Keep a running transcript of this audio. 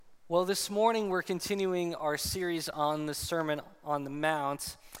Well, this morning we're continuing our series on the Sermon on the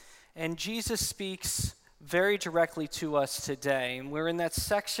Mount, and Jesus speaks very directly to us today. And we're in that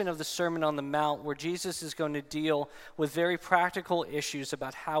section of the Sermon on the Mount where Jesus is going to deal with very practical issues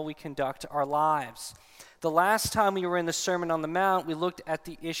about how we conduct our lives. The last time we were in the Sermon on the Mount, we looked at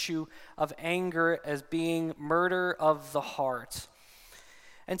the issue of anger as being murder of the heart.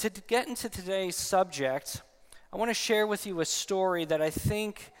 And to get into today's subject, I want to share with you a story that I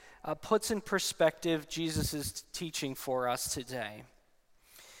think puts in perspective Jesus' teaching for us today.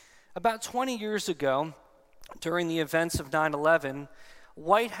 About 20 years ago, during the events of 9/11,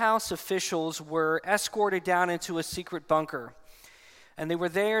 White House officials were escorted down into a secret bunker, and they were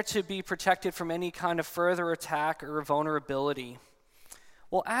there to be protected from any kind of further attack or vulnerability.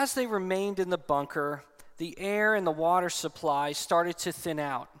 Well, as they remained in the bunker, the air and the water supply started to thin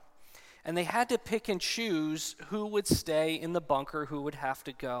out, and they had to pick and choose who would stay in the bunker, who would have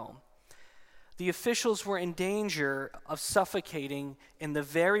to go. The officials were in danger of suffocating in the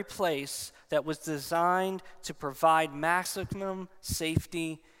very place that was designed to provide maximum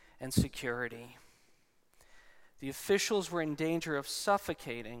safety and security. The officials were in danger of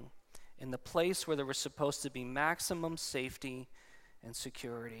suffocating in the place where there was supposed to be maximum safety and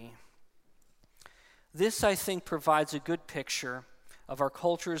security. This, I think, provides a good picture of our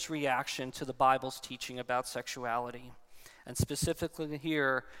culture's reaction to the Bible's teaching about sexuality, and specifically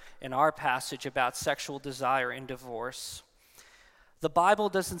here in our passage about sexual desire and divorce. The Bible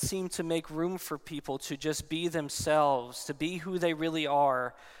doesn't seem to make room for people to just be themselves, to be who they really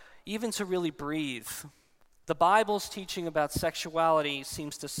are, even to really breathe. The Bible's teaching about sexuality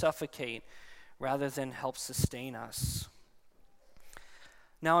seems to suffocate rather than help sustain us.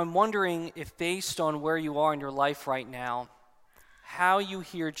 Now, I'm wondering if, based on where you are in your life right now, how you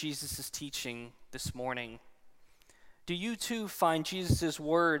hear Jesus' teaching this morning. Do you too find Jesus'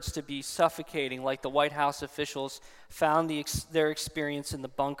 words to be suffocating like the White House officials found their experience in the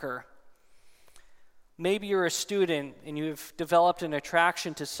bunker? Maybe you're a student and you've developed an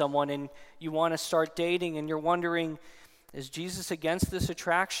attraction to someone and you want to start dating and you're wondering, is Jesus against this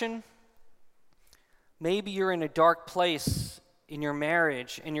attraction? Maybe you're in a dark place in your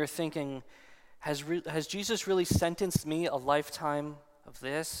marriage and you're thinking, has Jesus really sentenced me a lifetime of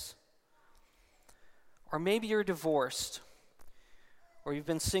this? Or maybe you're divorced, or you've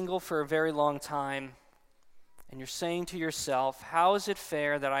been single for a very long time, and you're saying to yourself, how is it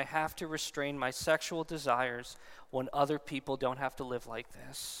fair that I have to restrain my sexual desires when other people don't have to live like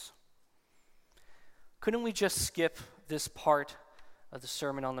this? Couldn't we just skip this part of the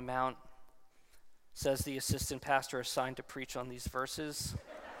Sermon on the Mount, says the assistant pastor assigned to preach on these verses?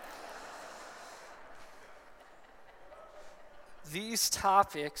 These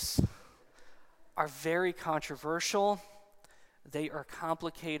topics are very controversial, they are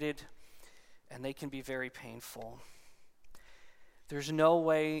complicated, and they can be very painful. There's no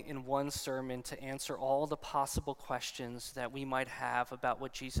way in one sermon to answer all the possible questions that we might have about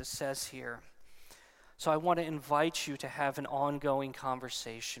what Jesus says here. So I want to invite you to have an ongoing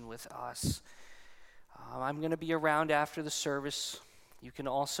conversation with us. I'm going to be around after the service. You can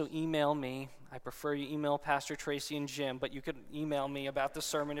also email me. I prefer you email Pastor Tracy and Jim, but you can email me about the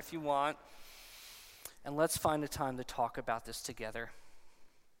sermon if you want. And let's find a time to talk about this together.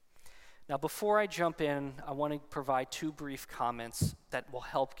 Now, before I jump in, I want to provide two brief comments that will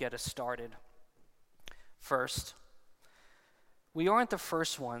help get us started. First, we aren't the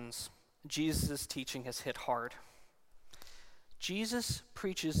first ones Jesus' teaching has hit hard. Jesus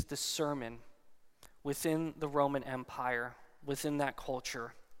preaches the sermon within the Roman Empire, within that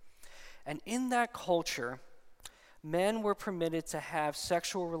culture. And in that culture, men were permitted to have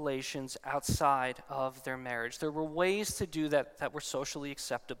sexual relations outside of their marriage. There were ways to do that that were socially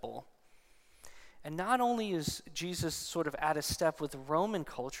acceptable. And not only is Jesus sort of at a step with the Roman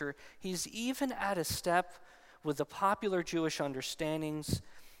culture, he's even at a step with the popular Jewish understandings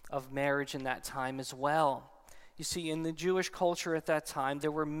of marriage in that time as well. You see, in the Jewish culture at that time, there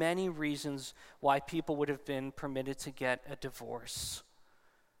were many reasons why people would have been permitted to get a divorce.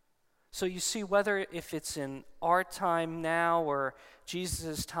 So you see, whether if it's in our time now or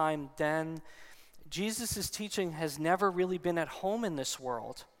Jesus' time then, Jesus' teaching has never really been at home in this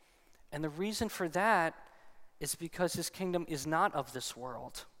world. And the reason for that is because his kingdom is not of this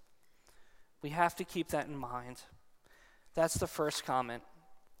world. We have to keep that in mind. That's the first comment.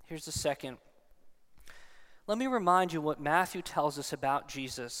 Here's the second. Let me remind you what Matthew tells us about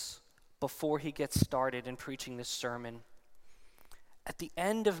Jesus before he gets started in preaching this sermon. At the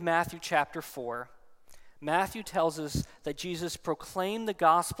end of Matthew chapter 4, Matthew tells us that Jesus proclaimed the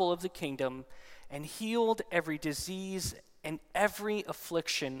gospel of the kingdom and healed every disease and every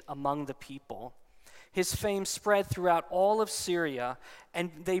affliction among the people. His fame spread throughout all of Syria,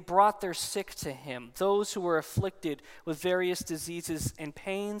 and they brought their sick to him, those who were afflicted with various diseases and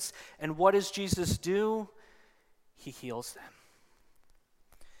pains. And what does Jesus do? He heals them.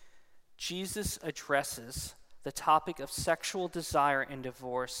 Jesus addresses the topic of sexual desire and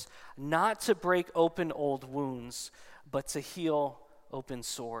divorce, not to break open old wounds, but to heal open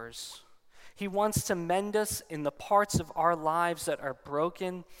sores. He wants to mend us in the parts of our lives that are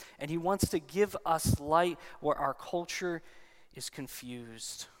broken, and he wants to give us light where our culture is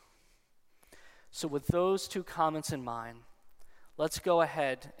confused. So with those two comments in mind, let's go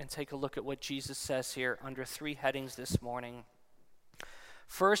ahead and take a look at what Jesus says here under three headings this morning.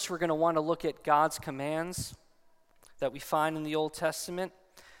 First, we're going to want to look at God's commands that we find in the Old Testament.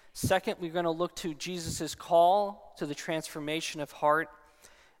 Second, we're going to look to Jesus' call to the transformation of heart.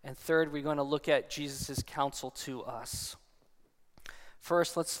 And third, we're going to look at Jesus' counsel to us.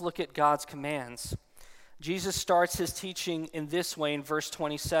 First, let's look at God's commands. Jesus starts his teaching in this way in verse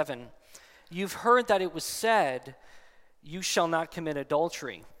 27. You've heard that it was said, you shall not commit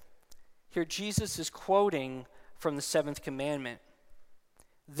adultery. Here, Jesus is quoting from the seventh commandment.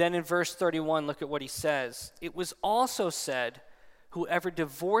 Then in verse 31, look at what he says. It was also said, whoever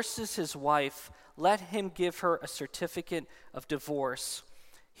divorces his wife, let him give her a certificate of divorce.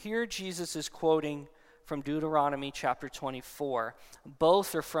 Here Jesus is quoting from Deuteronomy chapter 24.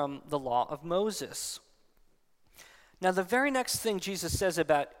 Both are from the law of Moses. Now the very next thing Jesus says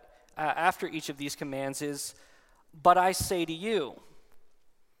about after each of these commands is, but I say to you.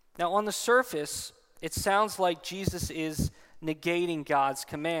 Now on the surface, it sounds like Jesus is negating God's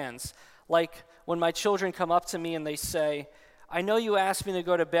commands. Like when my children come up to me and they say, I know you asked me to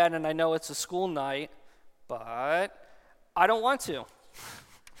go to bed and I know it's a school night, but I don't want to.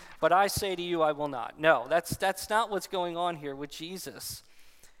 But I say to you, I will not. No, that's not what's going on here with Jesus.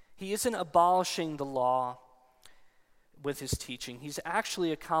 He isn't abolishing the law with his teaching. He's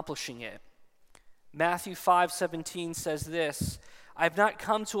actually accomplishing it. Matthew 5:17 says this, I have not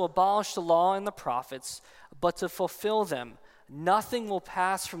come to abolish the law and the prophets, but to fulfill them. Nothing will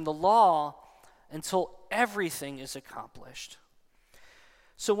pass from the law until everything is accomplished.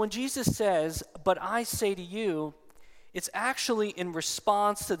 So when Jesus says, but I say to you, it's actually in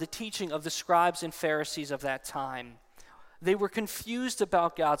response to the teaching of the scribes and Pharisees of that time. They were confused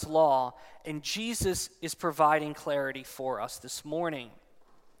about God's law, and Jesus is providing clarity for us this morning.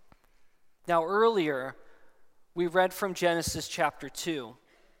 Now earlier, we read from Genesis chapter 2,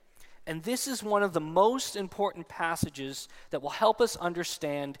 and this is one of the most important passages that will help us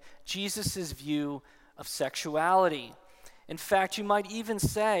understand Jesus' view of sexuality. In fact, you might even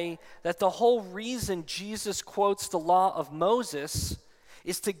say that the whole reason Jesus quotes the law of Moses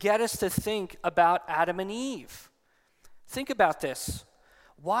is to get us to think about Adam and Eve. Think about this.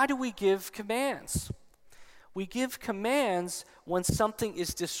 Why do we give commands? We give commands when something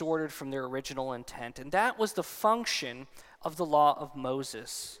is disordered from their original intent, and that was the function of the law of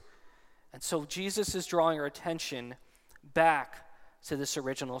Moses. And so Jesus is drawing our attention back to this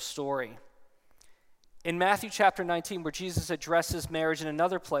original story. In Matthew chapter 19, where Jesus addresses marriage in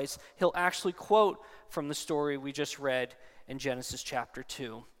another place, he'll actually quote from the story we just read in Genesis chapter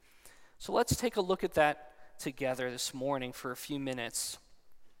 2. So let's take a look at that together this morning for a few minutes.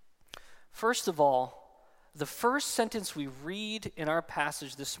 First of all, the first sentence we read in our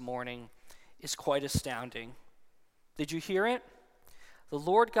passage this morning is quite astounding. Did you hear it? The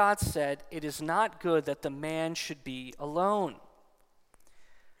Lord God said, it is not good that the man should be alone.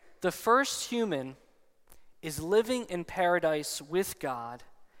 The first human is living in paradise with God,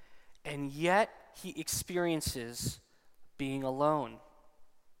 and yet he experiences being alone.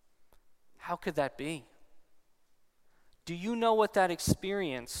 How could that be? Do you know what that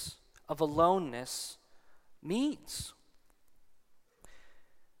experience of aloneness means?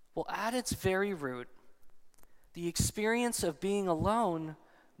 Well, at its very root, the experience of being alone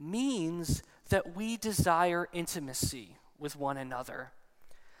means that we desire intimacy with one another.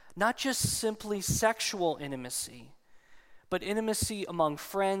 Not just simply sexual intimacy, but intimacy among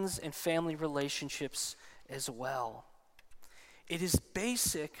friends and family relationships as well. It is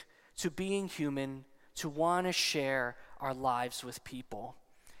basic to being human to want to share our lives with people.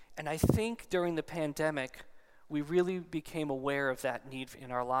 And I think during the pandemic, we really became aware of that need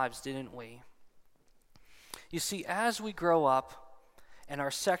in our lives, didn't we? You see, as we grow up and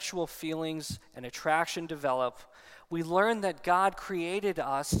our sexual feelings and attraction develop, we learn that God created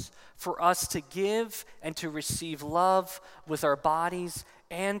us for us to give and to receive love with our bodies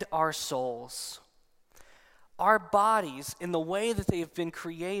and our souls. Our bodies, in the way that they have been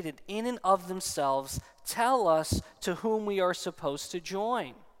created in and of themselves, tell us to whom we are supposed to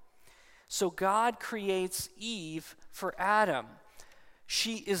join. So God creates Eve for Adam.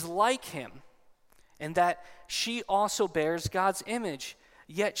 She is like him, in that she also bears God's image,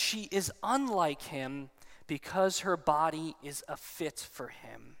 yet she is unlike him because her body is a fit for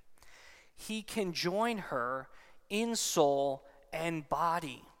him. He can join her in soul and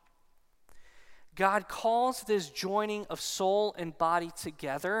body. God calls this joining of soul and body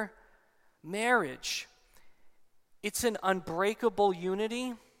together marriage. It's an unbreakable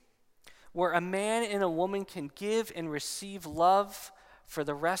unity where a man and a woman can give and receive love for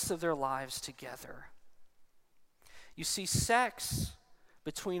the rest of their lives together. You see, sex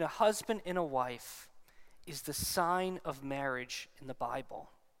between a husband and a wife is the sign of marriage in the Bible.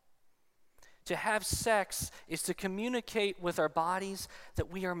 To have sex is to communicate with our bodies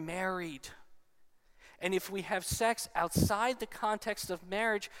that we are married. And if we have sex outside the context of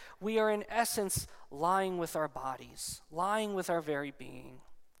marriage, we are in essence lying with our bodies, lying with our very being.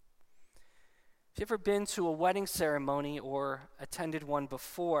 If you've ever been to a wedding ceremony or attended one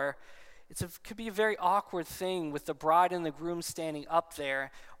before, it could be a very awkward thing with the bride and the groom standing up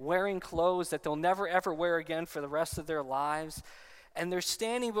there wearing clothes that they'll never ever wear again for the rest of their lives. And they're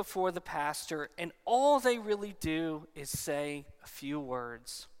standing before the pastor, and all they really do is say a few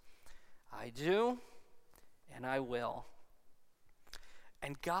words. I do, and I will.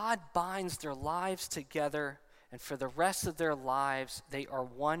 And God binds their lives together, and for the rest of their lives, they are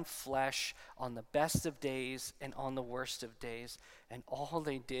one flesh on the best of days and on the worst of days. And all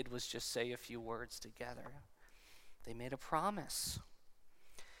they did was just say a few words together. They made a promise.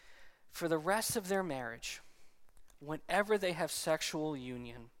 For the rest of their marriage, whenever they have sexual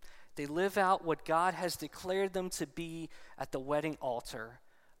union, they live out what God has declared them to be at the wedding altar,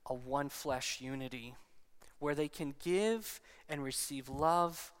 a one flesh unity, where they can give and receive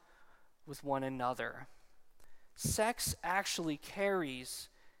love with one another. Sex actually carries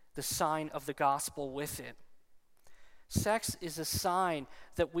the sign of the gospel with it. Sex is a sign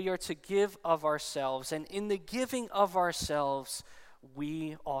that we are to give of ourselves, and in the giving of ourselves,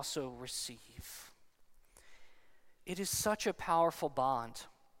 we also receive. It is such a powerful bond,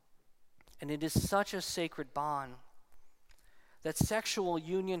 and it is such a sacred bond that sexual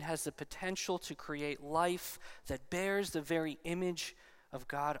union has the potential to create life that bears the very image of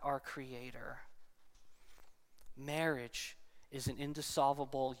God our Creator. Marriage is an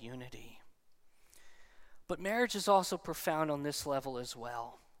indissoluble unity. But marriage is also profound on this level as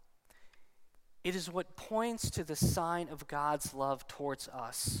well. It is what points to the sign of God's love towards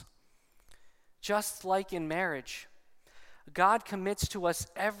us. Just like in marriage, God commits to us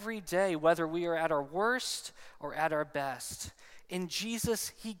every day, whether we are at our worst or at our best. In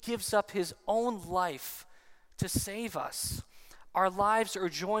Jesus, he gives up his own life to save us. Our lives are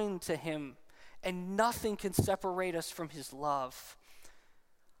joined to him, and nothing can separate us from his love.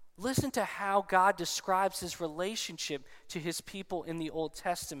 Listen to how God describes his relationship to his people in the Old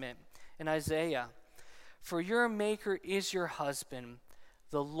Testament. In Isaiah, "For your maker is your husband,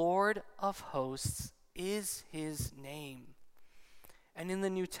 the Lord of hosts is his name." And in the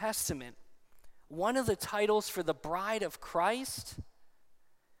New Testament, one of the titles for the bride of Christ,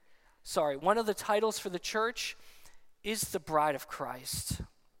 one of the titles for the church is the bride of Christ.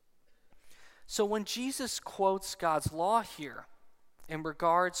 So when Jesus quotes God's law here in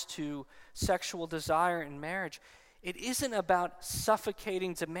regards to sexual desire in marriage, it isn't about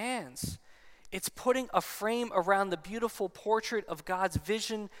suffocating demands. It's putting a frame around the beautiful portrait of God's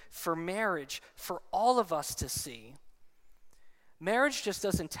vision for marriage for all of us to see. Marriage just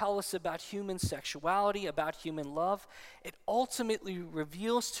doesn't tell us about human sexuality, about human love. It ultimately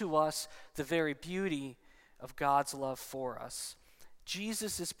reveals to us the very beauty of God's love for us.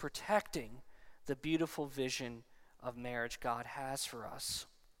 Jesus is protecting the beautiful vision of marriage God has for us.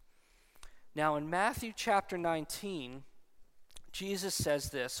 Now in Matthew chapter 19, Jesus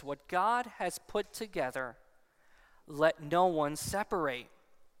says this, "What God has put together, let no one separate."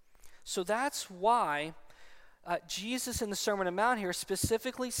 So that's why Jesus in the Sermon on the Mount here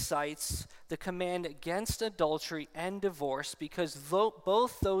specifically cites the command against adultery and divorce, because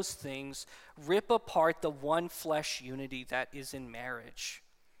both those things rip apart the one flesh unity that is in marriage.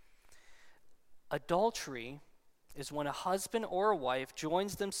 Adultery is when a husband or a wife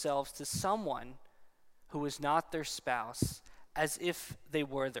joins themselves to someone who is not their spouse, as if they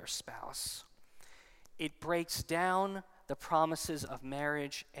were their spouse. It breaks down the promises of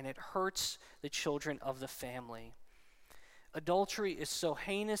marriage, and it hurts the children of the family. Adultery is so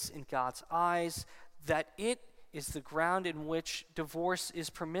heinous in God's eyes that it is the ground in which divorce is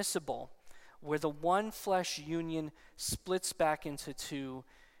permissible. where the one flesh union splits back into two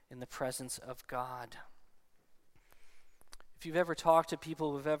in the presence of God. If you've ever talked to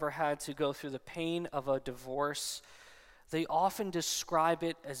people who've ever had to go through the pain of a divorce, they often describe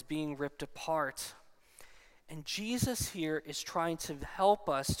it as being ripped apart. And Jesus here is trying to help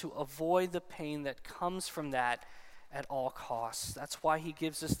us to avoid the pain that comes from that at all costs. That's why he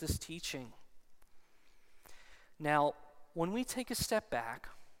gives us this teaching. Now, when we take a step back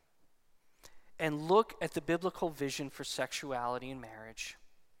and look at the biblical vision for sexuality and marriage,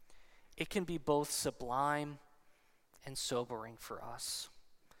 it can be both sublime and sobering for us.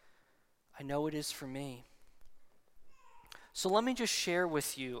 I know it is for me. So let me just share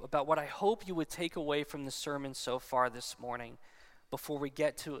with you about what I hope you would take away from the sermon so far this morning before we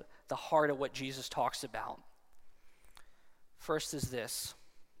get to the heart of what Jesus talks about. First is this.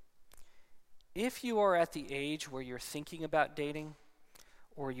 If you are at the age where you're thinking about dating,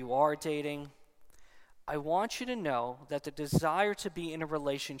 or you are dating, I want you to know that the desire to be in a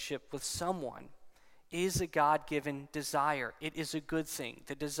relationship with someone is a God-given desire. It is a good thing.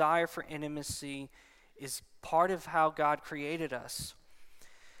 The desire for intimacy is part of how God created us.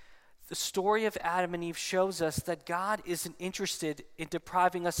 The story of Adam and Eve shows us that God isn't interested in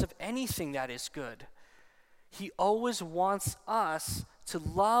depriving us of anything that is good. He always wants us to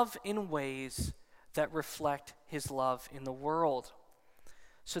love in ways that reflect his love in the world.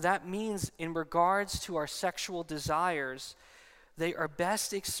 So that means in regards to our sexual desires, they are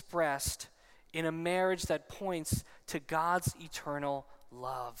best expressed in a marriage that points to God's eternal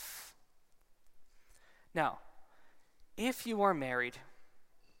love. Now, if you are married,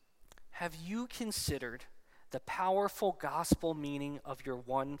 have you considered the powerful gospel meaning of your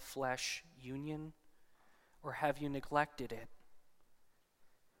one flesh union, or have you neglected it?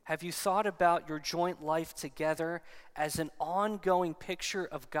 Have you thought about your joint life together as an ongoing picture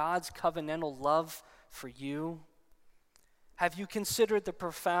of God's covenantal love for you? Have you considered the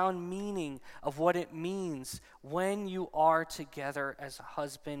profound meaning of what it means when you are together as a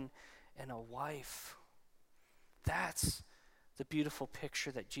husband and a wife? That's the beautiful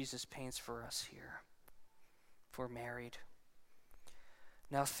picture that Jesus paints for us here, if we're married.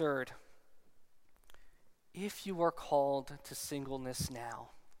 Now, third, if you are called to singleness now,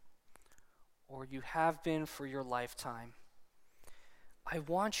 or you have been for your lifetime, I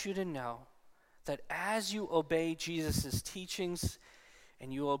want you to know that as you obey Jesus' teachings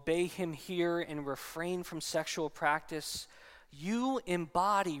and you obey him here and refrain from sexual practice, you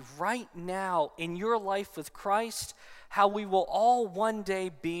embody right now in your life with Christ how we will all one day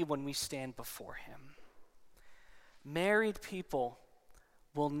be when we stand before him. Married people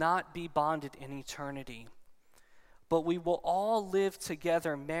will not be bonded in eternity, but we will all live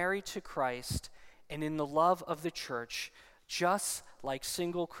together married to Christ and in the love of the church, just like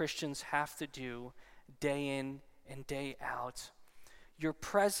single Christians have to do day in and day out. Your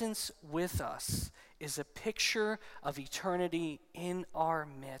presence with us is a picture of eternity in our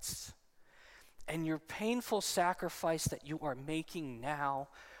midst. And your painful sacrifice that you are making now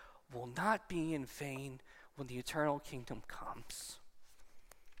will not be in vain when the eternal kingdom comes.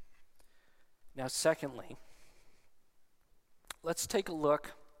 Now, secondly, let's take a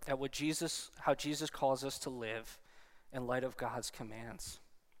look at how Jesus calls us to live in light of God's commands.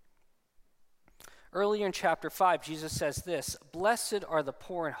 Earlier in chapter 5, Jesus says this, "Blessed are the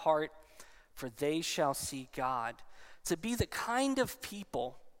poor in heart, for they shall see God." To be the kind of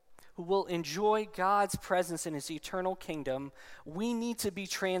people who will enjoy God's presence in his eternal kingdom, we need to be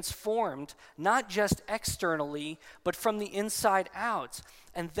transformed, not just externally, but from the inside out.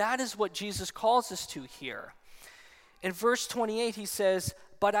 And that is what Jesus calls us to here. In verse 28, he says,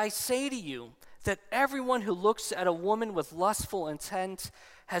 "But I say to you that everyone who looks at a woman with lustful intent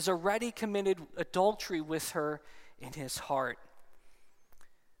has already committed adultery with her in his heart."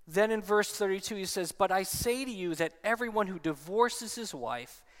 Then in verse 32, he says, "But I say to you that everyone who divorces his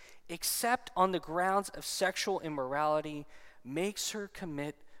wife, except on the grounds of sexual immorality, makes her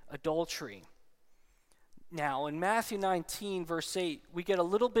commit adultery." Now, in Matthew 19, verse 8, we get a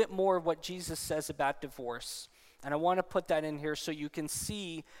little bit more of what Jesus says about divorce. And I want to put that in here so you can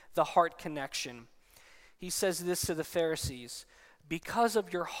see the heart connection. He says this to the Pharisees, "Because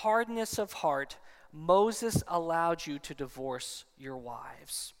of your hardness of heart, Moses allowed you to divorce your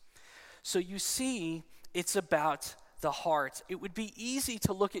wives." So you see, it's about the heart. It would be easy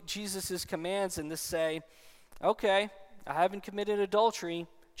to look at Jesus' commands and to say, okay, I haven't committed adultery,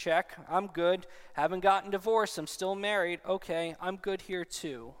 check, I'm good. Haven't gotten divorced, I'm still married, okay, I'm good here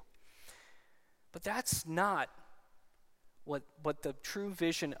too. But that's not what the true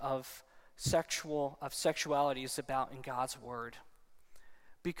vision of sexuality is about in God's word.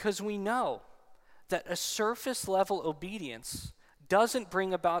 Because we know that a surface level obedience doesn't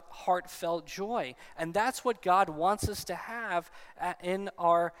bring about heartfelt joy. And that's what God wants us to have in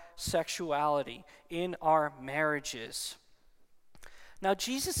our sexuality, in our marriages. Now,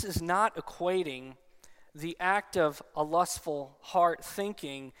 Jesus is not equating the act of a lustful heart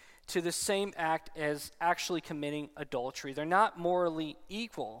thinking to the same act as actually committing adultery. They're not morally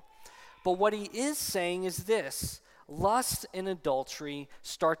equal. But what he is saying is this: lust and adultery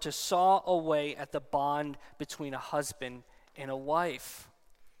start to saw away at the bond between a husband and a wife.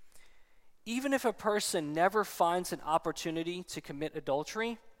 Even if a person never finds an opportunity to commit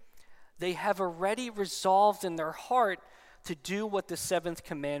adultery, they have already resolved in their heart to do what the seventh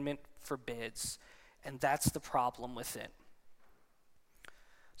commandment forbids, and that's the problem with it.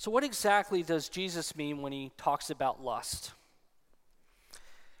 So what exactly does Jesus mean when he talks about lust?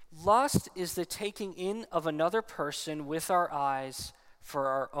 Lust is the taking in of another person with our eyes for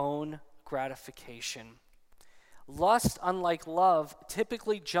our own gratification. Lust, unlike love,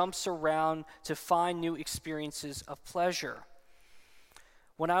 typically jumps around to find new experiences of pleasure.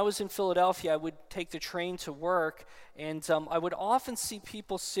 When I was in Philadelphia, I would take the train to work, and I would often see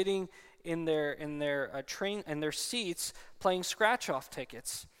people sitting in their seats playing scratch-off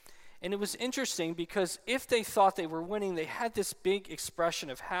tickets. And it was interesting because if they thought they were winning, they had this big expression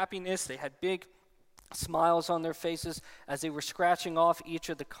of happiness. They had big smiles on their faces as they were scratching off each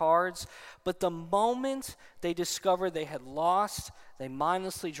of the cards. But the moment they discovered they had lost, they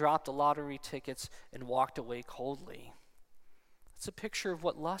mindlessly dropped the lottery tickets and walked away coldly. It's a picture of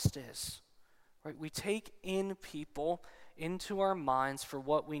what lust is, right? We take in people into our minds for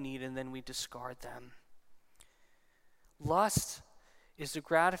what we need, and then we discard them. Lust is the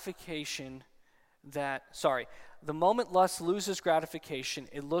gratification the moment lust loses gratification,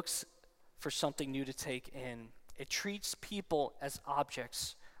 it looks for something new to take in. It treats people as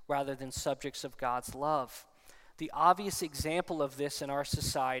objects rather than subjects of God's love. The obvious example of this in our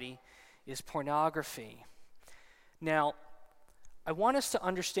society is pornography. Now, I want us to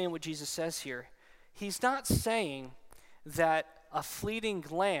understand what Jesus says here. He's not saying that a fleeting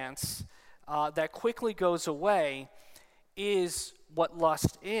glance that quickly goes away is what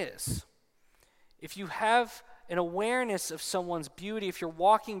lust is. If you have an awareness of someone's beauty, if you're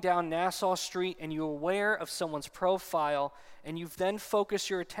walking down Nassau Street and you're aware of someone's profile and you've then focused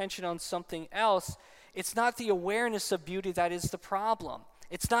your attention on something else, it's not the awareness of beauty that is the problem.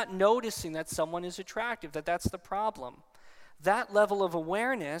 It's not noticing that someone is attractive, that's the problem. That level of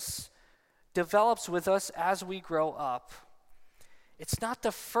awareness develops with us as we grow up. It's not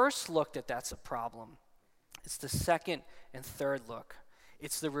the first look that's a problem. It's the second and third look.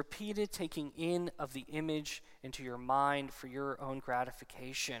 It's the repeated taking in of the image into your mind for your own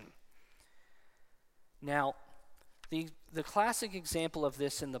gratification. Now, the classic example of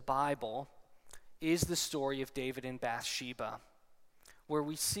this in the Bible is the story of David and Bathsheba, where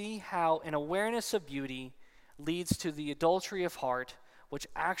we see how an awareness of beauty leads to the adultery of heart, which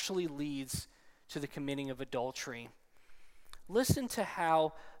actually leads to the committing of adultery. Listen to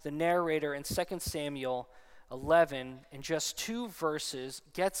how the narrator in 2 Samuel 11, in just 2 verses,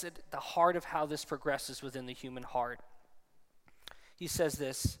 gets at the heart of how this progresses within the human heart. He says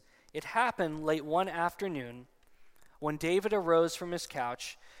this: "It happened late one afternoon when David arose from his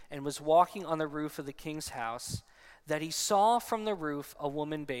couch and was walking on the roof of the king's house, that he saw from the roof a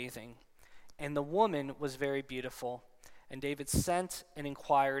woman bathing, and the woman was very beautiful. And David sent and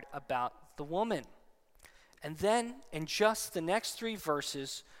inquired about the woman." And then, in just the next 3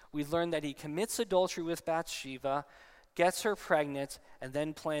 verses, we learn that he commits adultery with Bathsheba, gets her pregnant, and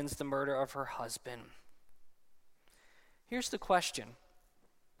then plans the murder of her husband. Here's the question: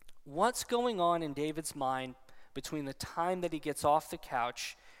 what's going on in David's mind between the time that he gets off the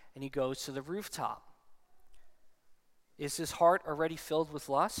couch and he goes to the rooftop? Is his heart already filled with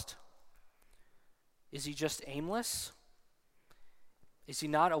lust? Is he just aimless? Is he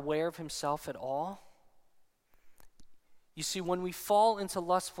not aware of himself at all? You see, when we fall into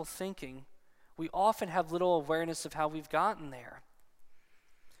lustful thinking, we often have little awareness of how we've gotten there.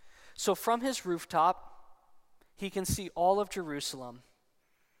 So from his rooftop, he can see all of Jerusalem,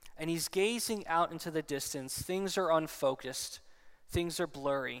 and he's gazing out into the distance. Things are unfocused. Things are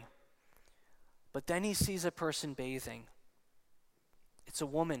blurry. But then he sees a person bathing. It's a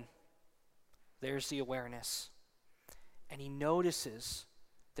woman. There's the awareness. And he notices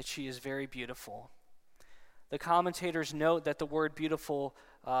that she is very beautiful. The commentators note that the word beautiful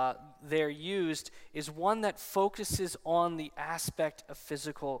there used is one that focuses on the aspect of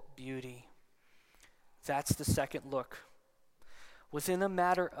physical beauty. That's the second look. Within a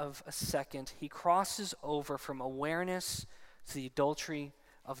matter of a second, he crosses over from awareness to the adultery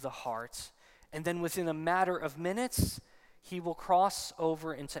of the heart. And then within a matter of minutes, he will cross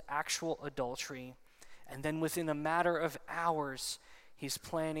over into actual adultery. And then within a matter of hours, he's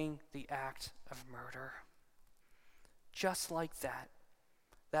planning the act of murder. Just like that.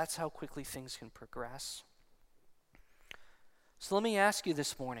 That's how quickly things can progress. So let me ask you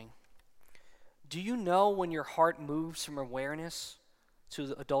this morning, do you know when your heart moves from awareness to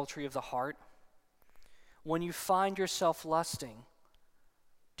the adultery of the heart? When you find yourself lusting,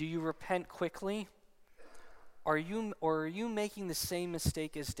 do you repent quickly? Or are you making the same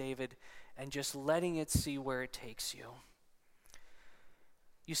mistake as David and just letting it see where it takes you?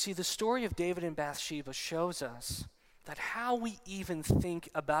 You see, the story of David and Bathsheba shows us that how we even think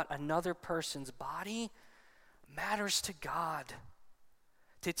about another person's body matters to God.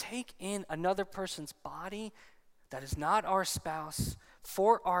 To take in another person's body that is not our spouse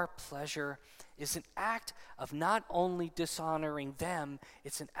for our pleasure is an act of not only dishonoring them,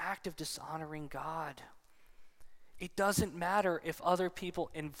 it's an act of dishonoring God. It doesn't matter if other people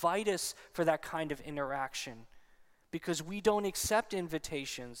invite us for that kind of interaction, because we don't accept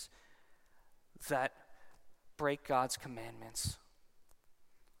invitations that break God's commandments.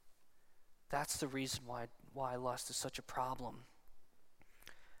 That's the reason why lust is such a problem.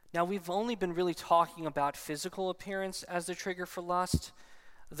 Now, we've only been really talking about physical appearance as the trigger for lust.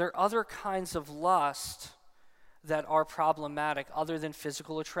 There are other kinds of lust that are problematic other than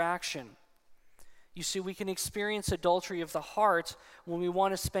physical attraction. You see, we can experience adultery of the heart when we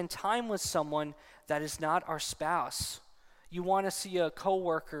want to spend time with someone that is not our spouse. You want to see a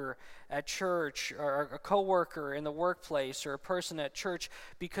coworker at church, or a coworker in the workplace, or a person at church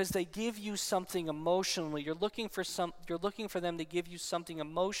because they give you something emotionally. You're looking for them to give you something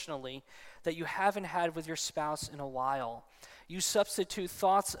emotionally that you haven't had with your spouse in a while. You substitute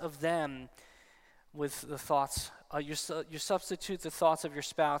thoughts of them with the thoughts. You substitute the thoughts of your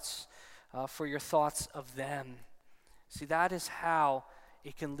spouse for your thoughts of them. See, that is how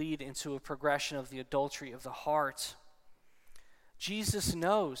it can lead into a progression of the adultery of the heart. Jesus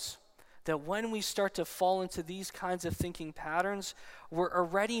knows that when we start to fall into these kinds of thinking patterns, we're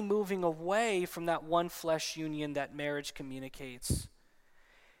already moving away from that one flesh union that marriage communicates.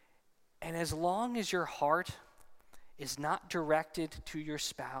 And as long as your heart is not directed to your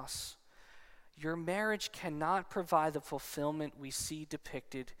spouse, your marriage cannot provide the fulfillment we see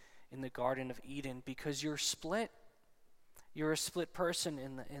depicted in the Garden of Eden, because you're split. You're a split person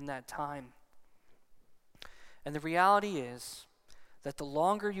in that time. And the reality is that the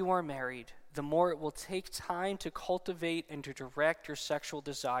longer you are married, the more it will take time to cultivate and to direct your sexual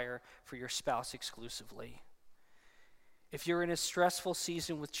desire for your spouse exclusively. If you're in a stressful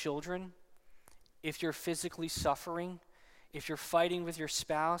season with children, if you're physically suffering, if you're fighting with your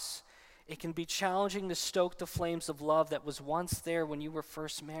spouse, it can be challenging to stoke the flames of love that was once there when you were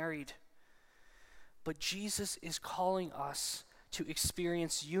first married. But Jesus is calling us to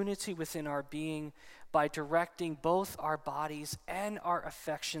experience unity within our being by directing both our bodies and our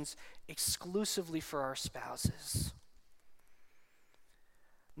affections exclusively for our spouses.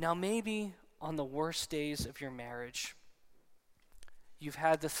 Now, maybe on the worst days of your marriage, you've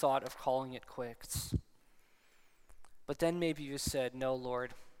had the thought of calling it quits. But then maybe you said, "No,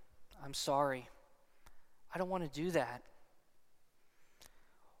 Lord, I'm sorry. I don't want to do that."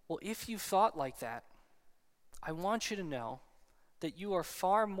 Well, if you've thought like that, I want you to know that you are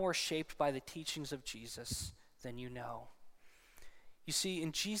far more shaped by the teachings of Jesus than you know. You see,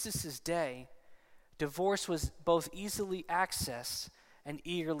 in Jesus' day, divorce was both easily accessed and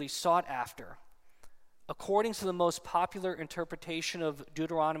eagerly sought after. According to the most popular interpretation of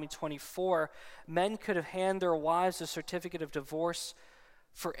Deuteronomy 24, men could have handed their wives a certificate of divorce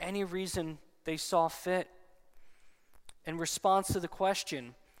for any reason they saw fit. In response to the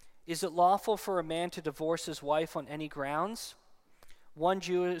question, is it lawful for a man to divorce his wife on any grounds? One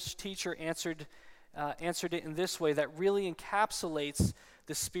Jewish teacher answered it in this way that really encapsulates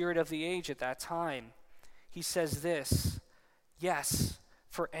the spirit of the age at that time. He says this: yes,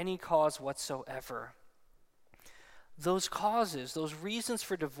 for any cause whatsoever. Those causes, those reasons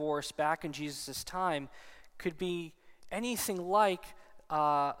for divorce back in Jesus' time could be anything like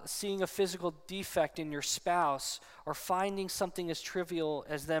seeing a physical defect in your spouse or finding something as trivial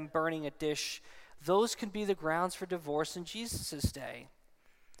as them burning a dish. Those can be the grounds for divorce in Jesus' day.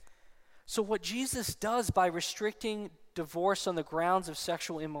 So what Jesus does by restricting divorce on the grounds of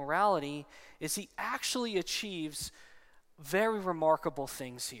sexual immorality is he actually achieves very remarkable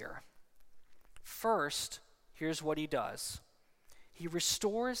things here. First, here's what he does. He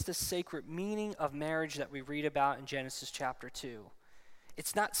restores the sacred meaning of marriage that we read about in Genesis chapter 2.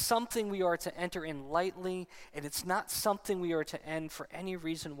 It's not something we are to enter in lightly, and it's not something we are to end for any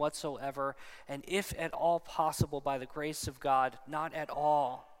reason whatsoever, and if at all possible by the grace of God, not at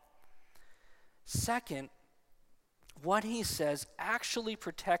all. Second, what he says actually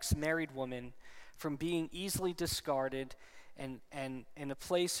protects married women from being easily discarded and in a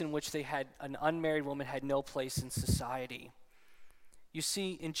place in which an unmarried woman had no place in society. You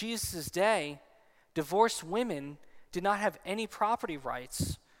see, in Jesus' day, divorced women did not have any property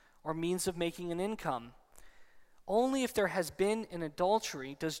rights or means of making an income. Only if there has been an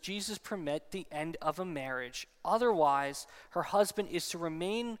adultery does Jesus permit the end of a marriage. Otherwise, her husband is to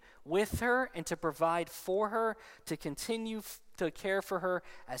remain with her and to provide for her, to continue to care for her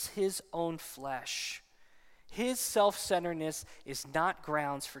as his own flesh. His self-centeredness is not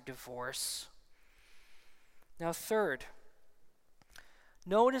grounds for divorce. Now, third,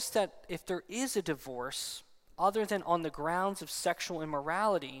 notice that if there is a divorce, other than on the grounds of sexual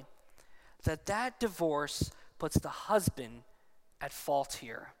immorality, that divorce puts the husband at fault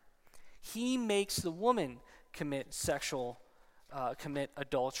here. He makes the woman commit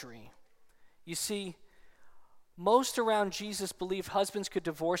adultery. You see, most around Jesus believed husbands could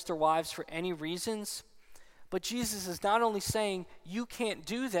divorce their wives for any reasons, but Jesus is not only saying you can't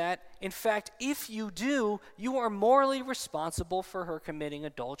do that, in fact, if you do, you are morally responsible for her committing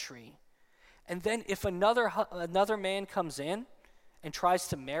adultery. And then if another man comes in and tries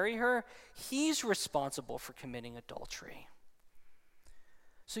to marry her, he's responsible for committing adultery.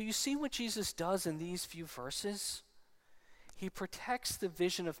 So you see what Jesus does in these few verses? He protects the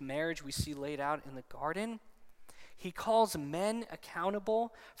vision of marriage we see laid out in the garden. He calls men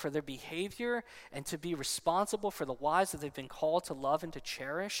accountable for their behavior and to be responsible for the wives that they've been called to love and to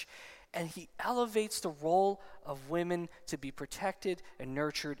cherish. And he elevates the role of women to be protected and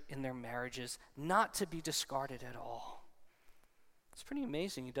nurtured in their marriages, not to be discarded at all. It's pretty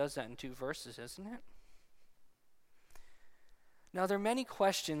amazing he does that in 2 verses, isn't it? Now, there are many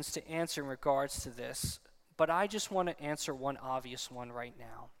questions to answer in regards to this, but I just want to answer one obvious one right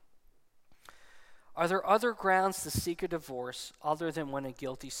now. Are there other grounds to seek a divorce other than when a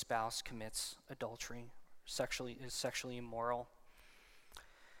guilty spouse commits adultery, is sexually immoral?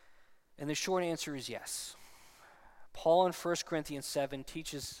 And the short answer is yes. Paul in 1 Corinthians 7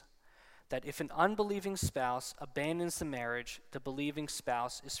 teaches that if an unbelieving spouse abandons the marriage, the believing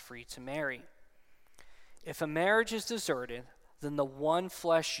spouse is free to marry. If a marriage is deserted, then the one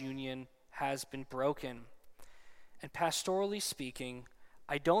flesh union has been broken. And pastorally speaking,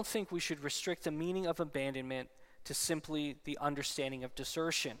 I don't think we should restrict the meaning of abandonment to simply the understanding of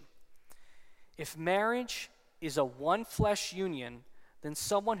desertion. If marriage is a one flesh union, then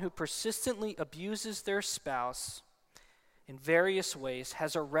someone who persistently abuses their spouse in various ways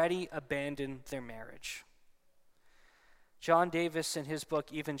has already abandoned their marriage. John Davis, in his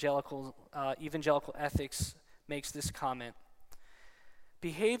book Evangelical Ethics, makes this comment.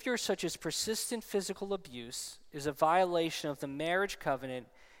 Behavior such as persistent physical abuse is a violation of the marriage covenant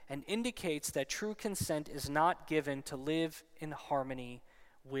and indicates that true consent is not given to live in harmony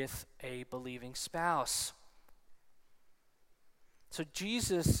with a believing spouse. So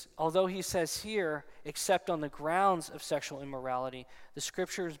Jesus, although he says here, except on the grounds of sexual immorality, the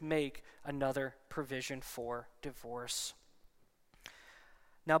scriptures make another provision for divorce.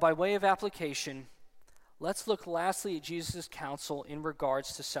 Now, by way of application, let's look lastly at Jesus' counsel in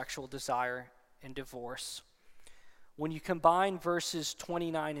regards to sexual desire and divorce. When you combine verses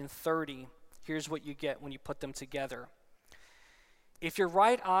 29 and 30, here's what you get when you put them together. If your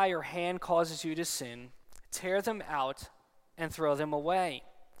right eye or hand causes you to sin, tear them out and throw them away.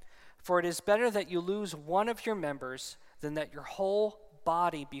 For it is better that you lose one of your members than that your whole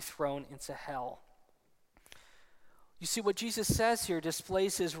body be thrown into hell. You see, what Jesus says here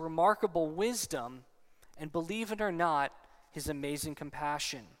displays his remarkable wisdom and, believe it or not, his amazing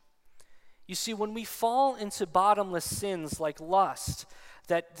compassion. You see, when we fall into bottomless sins like lust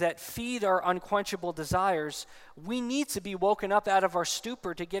that feed our unquenchable desires, we need to be woken up out of our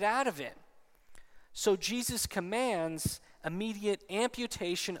stupor to get out of it. So Jesus commands immediate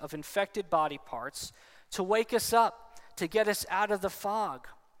amputation of infected body parts to wake us up, to get us out of the fog.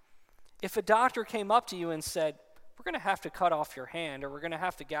 If a doctor came up to you and said, we're going to have to cut off your hand or we're going to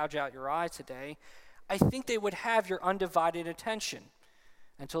have to gouge out your eye today, I think they would have your undivided attention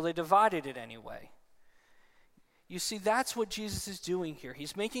until they divided it anyway. You see, that's what Jesus is doing here.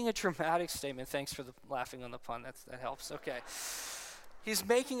 He's making a dramatic statement. Thanks for laughing on the pun. That helps. Okay. He's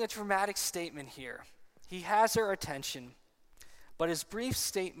making a dramatic statement here. He has our attention, but his brief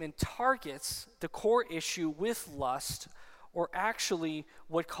statement targets the core issue with lust or actually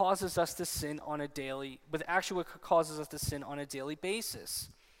what causes us to sin on a daily, but actually what causes us to sin on a daily basis.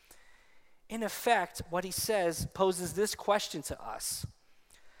 In effect, what he says poses this question to us: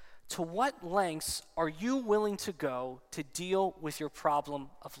 to what lengths are you willing to go to deal with your problem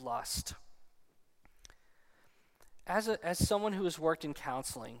of lust? As someone who has worked in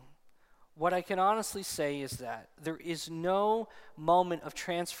counseling, what I can honestly say is that there is no moment of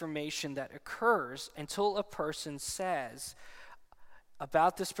transformation that occurs until a person says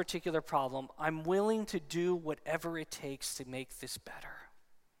about this particular problem, I'm willing to do whatever it takes to make this better.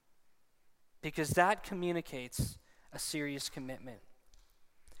 Because that communicates a serious commitment.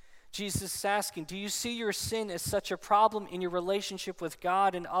 Jesus is asking, do you see your sin as such a problem in your relationship with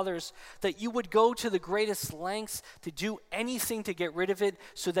God and others that you would go to the greatest lengths to do anything to get rid of it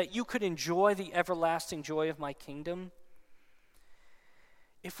so that you could enjoy the everlasting joy of my kingdom?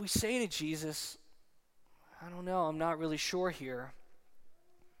 If we say to Jesus, I don't know, I'm not really sure here,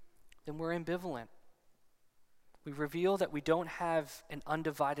 then we're ambivalent. We reveal that we don't have an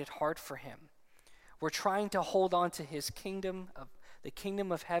undivided heart for him. We're trying to hold on to his kingdom, the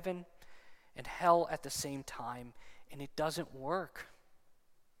kingdom of heaven and hell at the same time, and it doesn't work.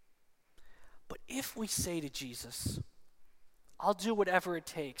 But if we say to Jesus, I'll do whatever it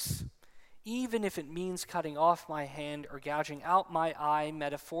takes, even if it means cutting off my hand or gouging out my eye,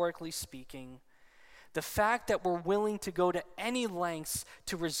 metaphorically speaking, the fact that we're willing to go to any lengths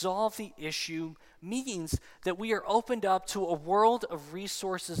to resolve the issue means that we are opened up to a world of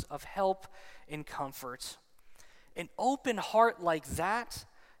resources of help and comfort. An open heart like that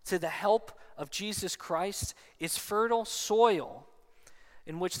to the help of Jesus Christ is fertile soil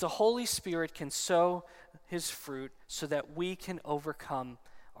in which the Holy Spirit can sow his fruit so that we can overcome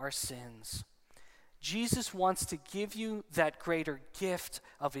our sins. Jesus wants to give you that greater gift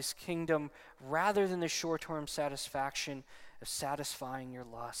of his kingdom rather than the short-term satisfaction of satisfying your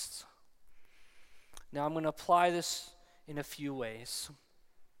lusts. Now I'm going to apply this in a few ways.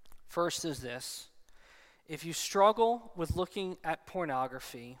 First is this: if you struggle with looking at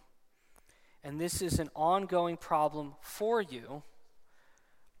pornography, and this is an ongoing problem for you,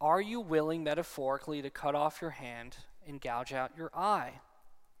 are you willing metaphorically to cut off your hand and gouge out your eye?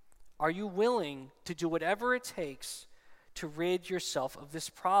 Are you willing to do whatever it takes to rid yourself of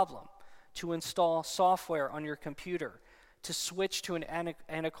this problem, to install software on your computer, to switch to an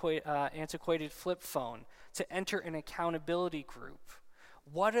antiquated flip phone, to enter an accountability group?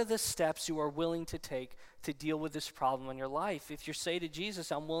 What are the steps you are willing to take to deal with this problem in your life? If you say to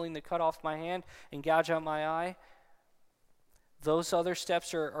Jesus, I'm willing to cut off my hand and gouge out my eye, those other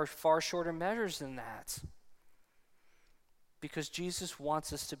steps are far shorter measures than that. Because Jesus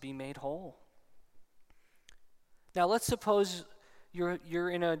wants us to be made whole. Now let's suppose you're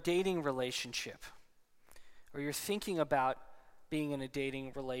in a dating relationship, or you're thinking about being in a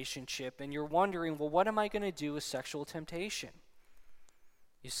dating relationship, and you're wondering, well, what am I going to do with sexual temptation?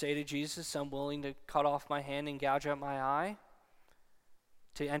 You say to Jesus, I'm willing to cut off my hand and gouge out my eye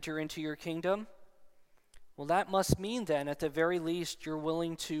to enter into your kingdom. Well, that must mean then, at the very least, you're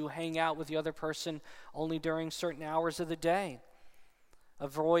willing to hang out with the other person only during certain hours of the day.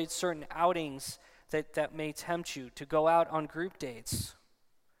 Avoid certain outings that may tempt you to go out on group dates.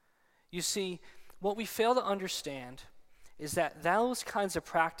 You see, what we fail to understand is that those kinds of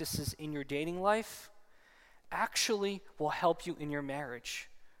practices in your dating life actually will help you in your marriage.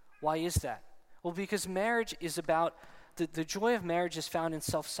 Why is that? Well, because marriage is about, the joy of marriage is found in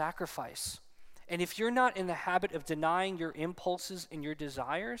self-sacrifice. And if you're not in the habit of denying your impulses and your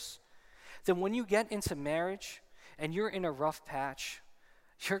desires, then when you get into marriage and you're in a rough patch,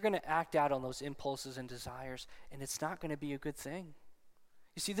 you're going to act out on those impulses and desires, and it's not going to be a good thing.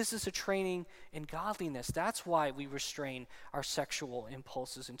 You see, this is a training in godliness. That's why we restrain our sexual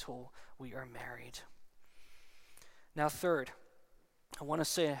impulses until we are married. Now, third, I want to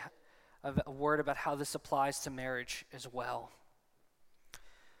say a word about how this applies to marriage as well.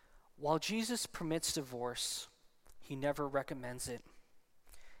 While Jesus permits divorce, he never recommends it.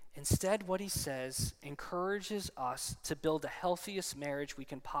 Instead, what he says encourages us to build the healthiest marriage we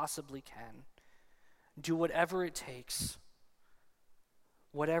can possibly can. Do whatever it takes.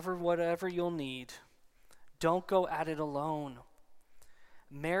 Whatever you'll need. Don't go at it alone.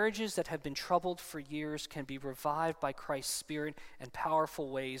 Marriages that have been troubled for years can be revived by Christ's Spirit in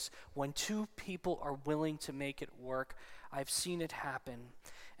powerful ways when two people are willing to make it work. I've seen it happen.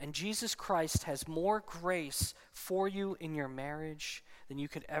 And Jesus Christ has more grace for you in your marriage than you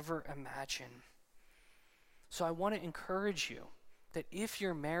could ever imagine. So I want to encourage you that if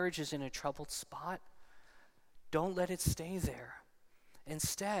your marriage is in a troubled spot, don't let it stay there.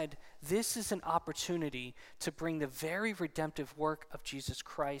 Instead, this is an opportunity to bring the very redemptive work of Jesus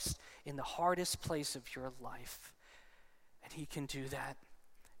Christ in the hardest place of your life. And he can do that.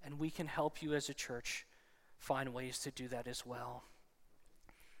 And we can help you as a church find ways to do that as well.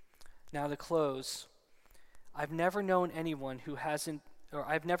 Now to close, I've never known anyone who's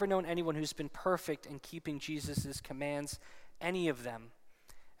been perfect in keeping Jesus' commands, any of them.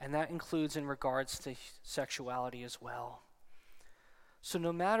 And that includes in regards to sexuality as well. So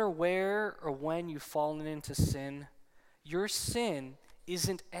no matter where or when you've fallen into sin, your sin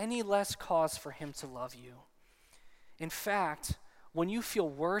isn't any less cause for him to love you. In fact, when you feel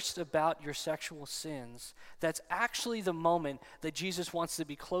worst about your sexual sins, that's actually the moment that Jesus wants to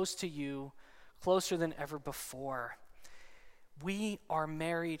be close to you, closer than ever before. We are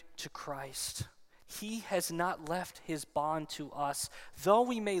married to Christ. He has not left his bond to us. Though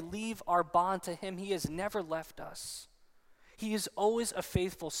we may leave our bond to him, he has never left us. He is always a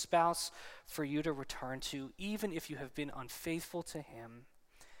faithful spouse for you to return to, even if you have been unfaithful to him.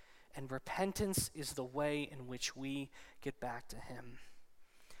 And repentance is the way in which we get back to him.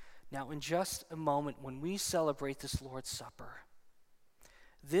 Now, in just a moment, when we celebrate this Lord's Supper,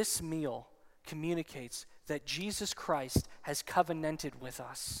 this meal communicates that Jesus Christ has covenanted with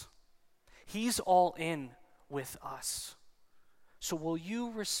us. He's all in with us. So will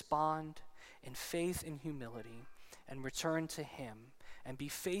you respond in faith and humility and return to him and be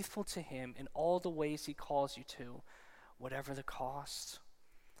faithful to him in all the ways he calls you to, whatever the cost?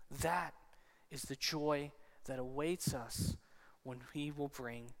 That is the joy that awaits us when he will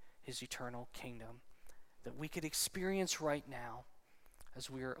bring his eternal kingdom, that we could experience right now as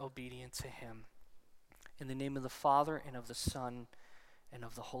we are obedient to him. In the name of the Father, and of the Son, and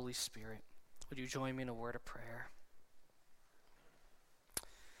of the Holy Spirit, would you join me in a word of prayer?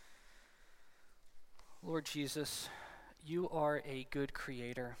 Lord Jesus, you are a good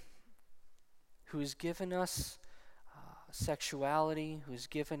creator who has given us sexuality, who has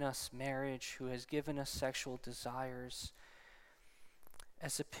given us marriage, who has given us sexual desires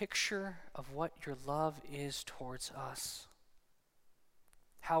as a picture of what your love is towards us.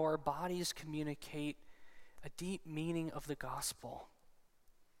 How our bodies communicate a deep meaning of the gospel.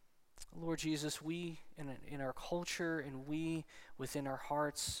 Lord Jesus, we in our culture and we within our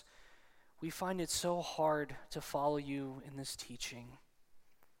hearts, we find it so hard to follow you in this teaching.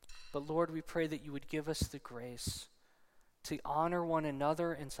 But Lord, we pray that you would give us the grace to honor one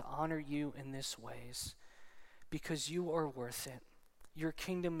another and to honor you in these ways, because you are worth it. Your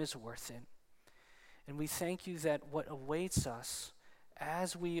kingdom is worth it. And we thank you that what awaits us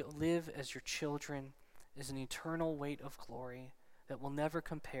as we live as your children is an eternal weight of glory that will never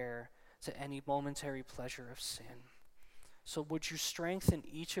compare to any momentary pleasure of sin. So would you strengthen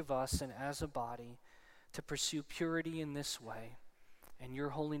each of us and as a body to pursue purity in this way? In your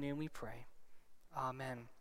holy name we pray. Amen.